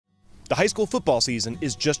The high school football season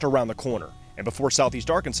is just around the corner, and before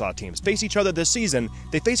Southeast Arkansas teams face each other this season,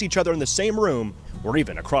 they face each other in the same room or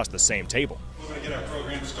even across the same table. We're going to get our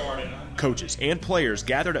program started. Coaches and players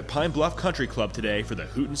gathered at Pine Bluff Country Club today for the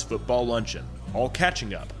Hootens football luncheon, all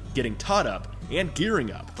catching up, getting taught up, and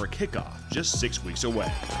gearing up for kickoff just 6 weeks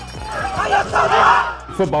away.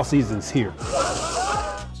 Football season's here.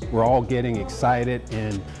 We're all getting excited,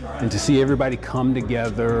 and to see everybody come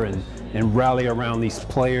together and rally around these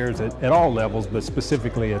players at all levels, but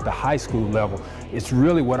specifically at the high school level, it's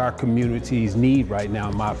really what our communities need right now,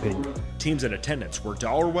 in my opinion. Teams in attendance were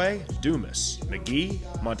Dollarway, Dumas, McGee,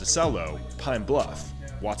 Monticello, Pine Bluff,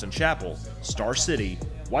 Watson Chapel, Star City,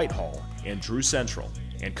 Whitehall, and Drew Central.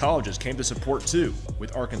 And colleges came to support too,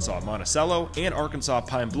 with Arkansas Monticello and Arkansas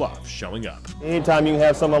Pine Bluff showing up. Anytime you can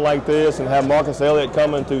have something like this and have Marcus Elliott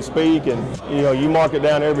coming to speak, and you mark it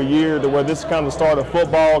down every year to where this is kind of the start of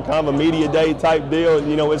football, kind of a media day type deal,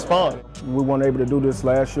 it's fun. We weren't able to do this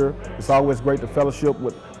last year. It's always great to fellowship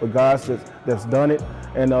with guys that's done it,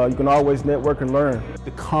 and you can always network and learn.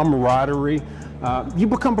 The camaraderie, you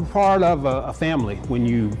become a part of a family when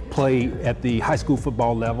you play at the high school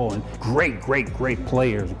football level, and great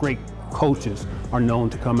players, great coaches are known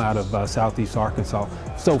to come out of Southeast Arkansas.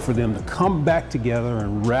 So for them to come back together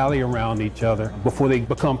and rally around each other before they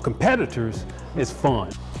become competitors is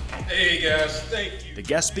fun. Hey guys, thank you. The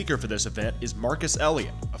guest speaker for this event is Marcus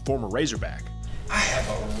Elliott, a former Razorback. I have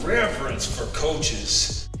a reverence for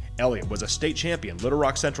coaches. Elliott was a state champion Little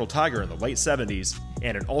Rock Central Tiger in the late 70s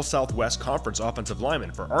and an All-Southwest Conference offensive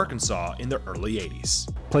lineman for Arkansas in the early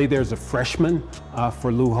 80s. Played there as a freshman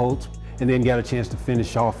for Lou Holtz, and then got a chance to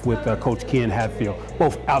finish off with Coach Ken Hatfield.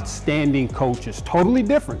 Both outstanding coaches, totally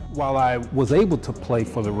different. While I was able to play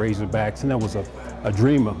for the Razorbacks, and that was a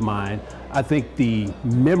dream of mine, I think the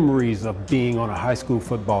memories of being on a high school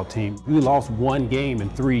football team, we lost one game in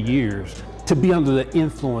 3 years. To be under the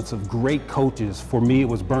influence of great coaches, for me it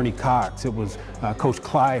was Bernie Cox, it was Coach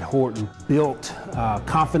Clyde Horton, built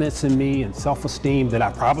confidence in me and self-esteem that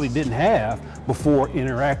I probably didn't have before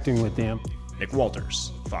interacting with them. Nick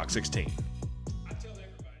Walters, Fox 16.